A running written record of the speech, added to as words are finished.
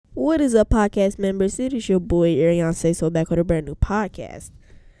What is up, podcast members? It is your boy Ariane Say So back with a brand new podcast.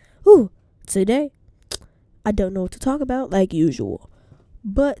 Ooh, today I don't know what to talk about like usual,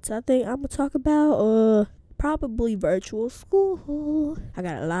 but I think I'm gonna talk about probably virtual school. I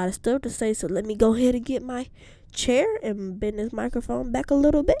got a lot of stuff to say, so let me go ahead and get my chair and bend this microphone back a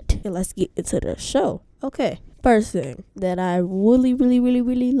little bit, and let's get into the show. Okay, first thing that I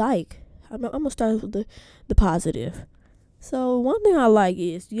really like. I'm gonna start with the positive. So one thing I like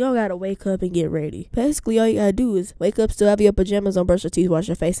is you don't gotta wake up and get ready. Basically, all you gotta do is wake up, still have your pajamas on, brush your teeth, wash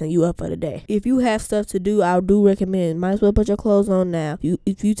your face, and you up for the day. If you have stuff to do, I do recommend, might as well put your clothes on now.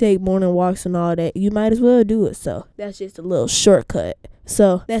 If you take morning walks and all that, you might as well do it. So that's just a little shortcut.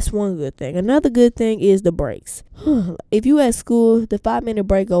 So that's one good thing. Another good thing is the breaks. If you at school, the 5-minute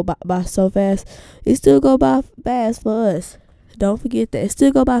break go by so fast. It still go by fast for us. Don't forget that. It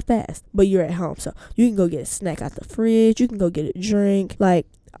still go by fast, but you're at home, so you can go get a snack out the fridge. You can go get a drink. Like,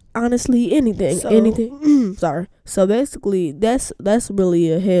 honestly, anything. Sorry. So basically, that's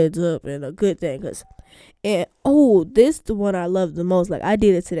really a heads up and a good thing. This is the one I love the most. Like, I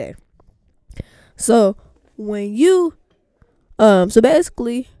did it today. So when you, so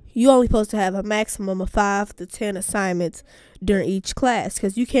basically, you only supposed to have a maximum of 5 to 10 assignments during each class,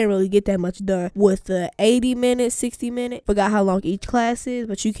 because you can't really get that much done with the 80 minutes, 60 minutes. Forgot how long each class is,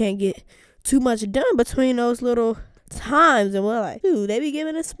 but you can't get too much done between those little times. And we're like, dude, they be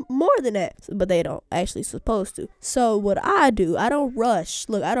giving us more than that, but they don't actually supposed to. So what I do, I don't rush.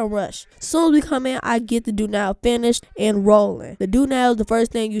 Look, I don't rush. As soon as we come in, I get the do now finished and rolling. The do now is the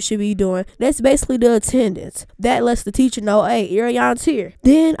first thing you should be doing. That's basically the attendance. That lets the teacher know, hey, Ariane's here.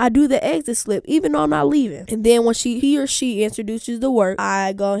 Then I do the exit slip, even though I'm not leaving. And then when he or she introduces the work,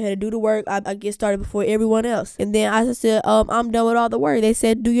 I go ahead and do the work. I get started before everyone else. And then I said, I'm done with all the work. They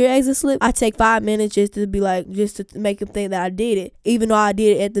said, do your exit slip. I take 5 minutes just to make them think that I did it, even though I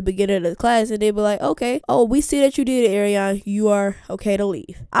did it at the beginning of the class. And they be like, okay, we see that you did it, Ariane, you are okay to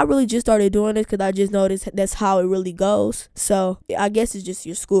leave. I really just started doing this because I just noticed that's how it really goes. So I guess it's just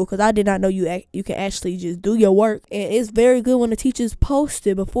your school, because I did not know you can actually just do your work. And it's very good when the teachers post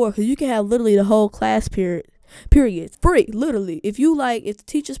it before, because you can have literally the whole class period free. Literally, if the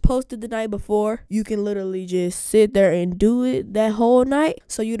teachers posted the night before, you can literally just sit there and do it that whole night,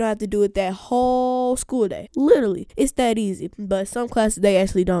 so you don't have to do it that whole school day. Literally, it's that easy. But some classes, they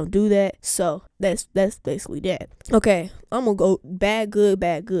actually don't do that. So that's basically that. Okay, I'm gonna go bad, good.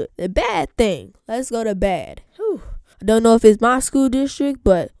 The bad thing, let's go to bad. I don't know if it's my school district,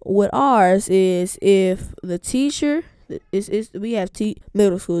 but with ours is, if the teacher, we have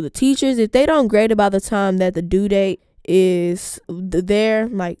middle school. The teachers, if they don't grade by the time that the due date is there,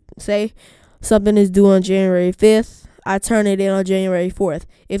 like say something is due on January 5th, I turn it in on January 4th.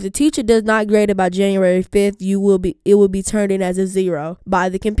 If the teacher does not grade it by January 5th, it will be turned in as a 0 by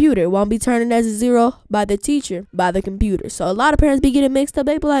the computer. It won't be turned in as a 0 by the teacher, by the computer. So a lot of parents be getting mixed up.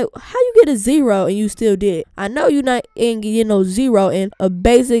 They be like, how you get a 0 and you still did? I know you not getting no 0 in a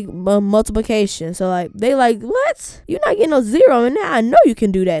basic multiplication. So like, they like, what? You're not getting no 0, and now I know you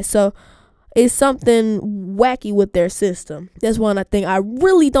can do that. So it's something wacky with their system. That's one thing I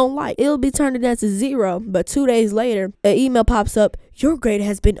really don't like. It'll be turned in as a 0, but 2 days later, an email pops up, your grade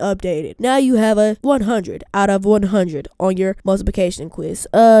has been updated. Now you have a 100 out of 100 on your multiplication quiz.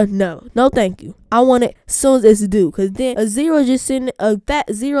 No thank you. I want it as soon as it's due, because then a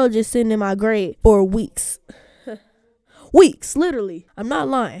fat 0 just sitting in my grade for weeks. Weeks, literally. I'm not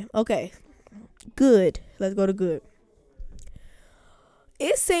lying. Okay, good. Let's go to good.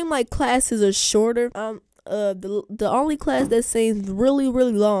 It seemed like classes are shorter. The only class that seems really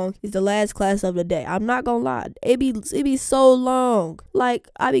long is the last class of the day. I'm not gonna lie, it be so long. Like,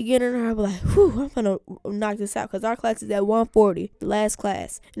 I be getting her, I be like, whew, I'm gonna knock this out, because our class is at 1:40, the last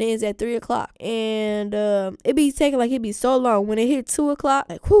class, and it ends at 3:00. And it be so long. When it hit 2:00,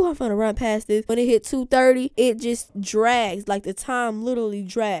 like, whew, I'm gonna run past this. When it hit 2:30, it just drags. Like, the time literally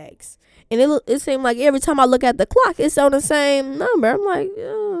drags. And it seemed like every time I look at the clock, it's on the same number. I'm like,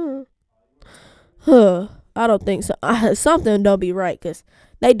 I don't think so. Something don't be right, because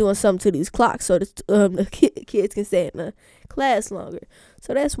they doing something to these clocks so the kids can stay in the class longer.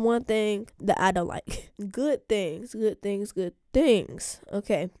 So that's one thing that I don't like. Good things. Okay,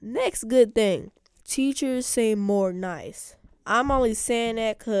 next good thing. Teachers seem more nice. I'm only saying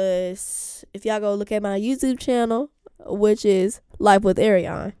that because if y'all go look at my YouTube channel, which is Life with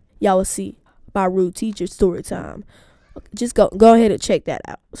Ariane, y'all will see my rude teacher story time. Just go ahead and check that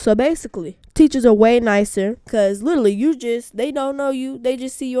out. So basically, teachers are way nicer because literally they don't know you. They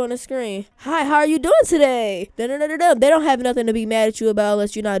just see you on the screen. Hi, how are you doing today? They don't have nothing to be mad at you about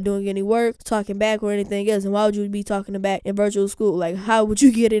unless you're not doing any work, talking back or anything else. And why would you be talking back in virtual school? Like, how would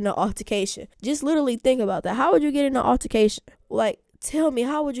you get in an altercation? Just literally think about that. How would you get in an altercation? Like, tell me,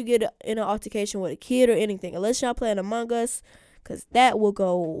 how would you get in an altercation with a kid or anything? Unless y'all playing Among Us, because that will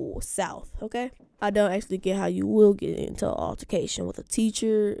go south, okay? I don't actually get how you will get into an altercation with a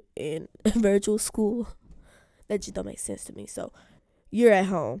teacher in virtual school. That just don't make sense to me. So you're at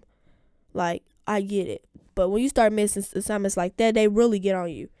home. Like, I get it. But when you start missing assignments like that, they really get on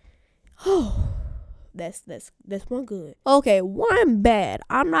you. Oh, that's one good. Okay, one bad.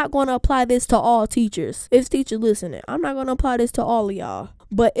 I'm not going to apply this to all teachers. If teachers listening, I'm not going to apply this to all of y'all.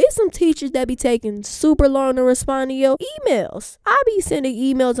 But it's some teachers that be taking super long to respond to your emails. I be sending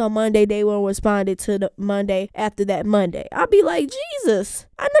emails on Monday. They won't respond to the Monday after that Monday. I be like, Jesus,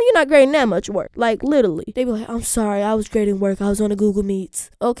 I know you're not grading that much work. Like, literally. They be like, I'm sorry, I was grading work. I was on a Google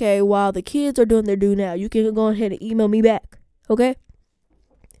Meets. Okay, while the kids are doing their due now, you can go ahead and email me back. Okay?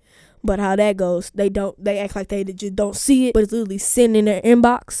 But how that goes, they act like they just don't see it, but it's literally sitting in their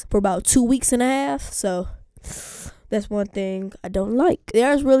inbox for about 2 weeks and a half. So that's one thing I don't like.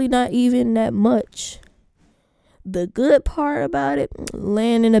 There's really not even that much. The good part about it,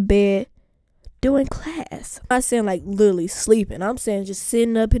 laying in a bed, doing class. I'm not saying like literally sleeping. I'm saying just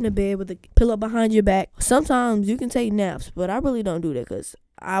sitting up in the bed with a pillow behind your back. Sometimes you can take naps, but I really don't do that because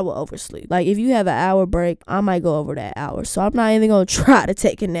I will oversleep. Like, if you have an hour break, I might go over that hour. So I'm not even going to try to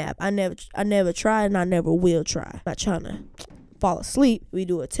take a nap. I never tried and I never will try. I'm not trying to fall asleep. We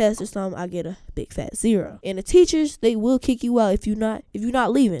do a test or something, I get a big fat 0. And the teachers, they will kick you out if you're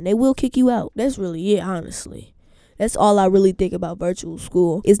not leaving. They will kick you out. That's really it, honestly. That's all I really think about virtual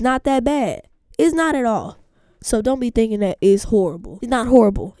school. It's not that bad. It's not at all. So don't be thinking that it's horrible. It's not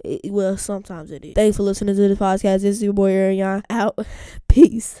horrible. Well, sometimes it is. Thanks for listening to this podcast. This is your boy Ariana. Out.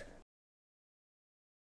 Peace.